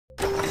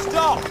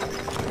Stop!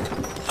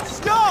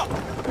 Stop!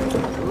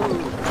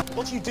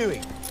 What are you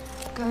doing?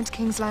 Going to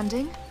King's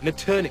Landing. In a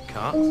turnip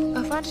cart?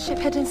 I found a ship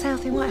heading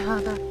south in White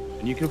Harbour.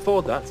 And you can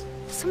afford that?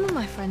 Some of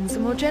my friends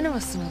are more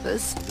generous than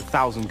others, There's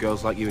 1,000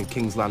 girls like you in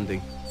King's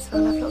Landing. so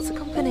I'll have lots of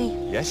company.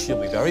 Yes,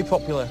 she'll be very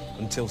popular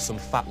until some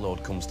fat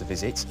lord comes to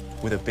visit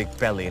with a big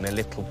belly and a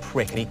little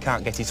prick and he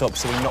can't get it up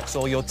so he knocks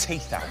all your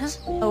teeth out.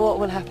 Oh, what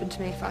will happen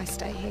to me if I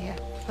stay here?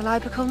 Will I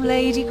become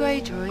Lady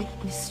Greyjoy,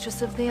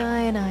 mistress of the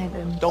Iron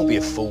Island? Don't be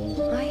a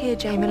fool. I hear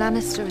Jaime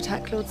Lannister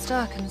attacked Lord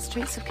Stark in the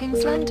streets of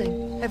King's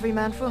Landing. Every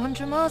man for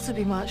 100 miles will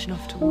be marching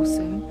off to war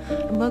soon,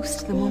 and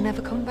most of them will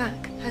never come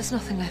back. There's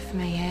nothing left for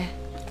me here.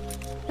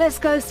 Let's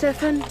go,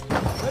 Stefan.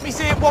 Let me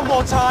see it one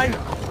more time.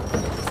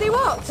 See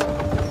what?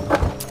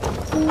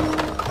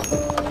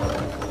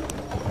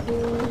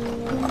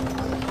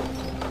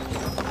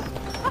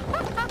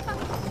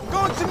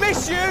 Going to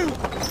miss you!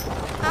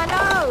 I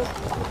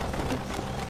know!